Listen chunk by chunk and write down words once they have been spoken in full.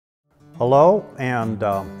Hello and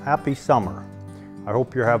happy summer. I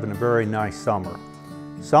hope you're having a very nice summer.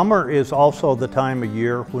 Summer is also the time of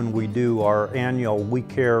year when we do our annual We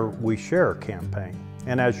Care, We Share campaign.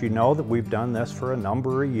 And as you know, that we've done this for a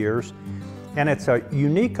number of years, and it's a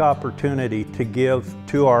unique opportunity to give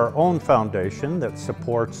to our own foundation that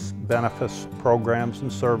supports Benefis programs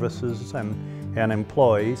and services and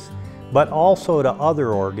employees, but also to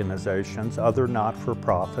other organizations, other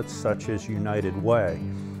not-for-profits such as United Way.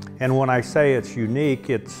 And when I say it's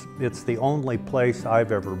unique, it's the only place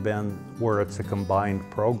I've ever been where it's a combined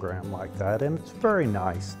program like that, and it's very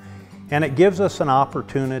nice. And it gives us an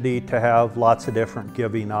opportunity to have lots of different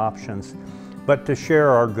giving options, but to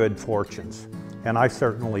share our good fortunes. And I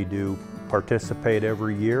certainly do participate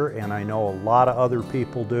every year, and I know a lot of other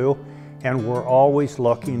people do, and we're always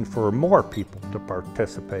looking for more people to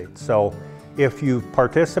participate. So if you've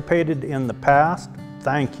participated in the past,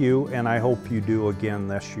 thank you, and I hope you do again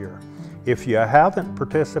this year. If you haven't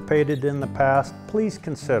participated in the past, please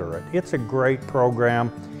consider it. It's a great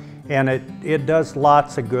program, and it does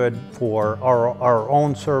lots of good for our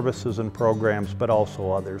own services and programs, but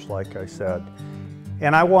also others, like I said.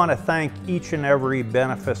 And I want to thank each and every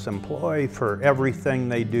Benefis employee for everything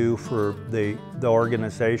they do for the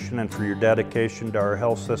organization and for your dedication to our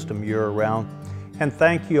health system year-round. And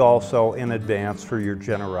thank you also in advance for your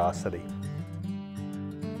generosity.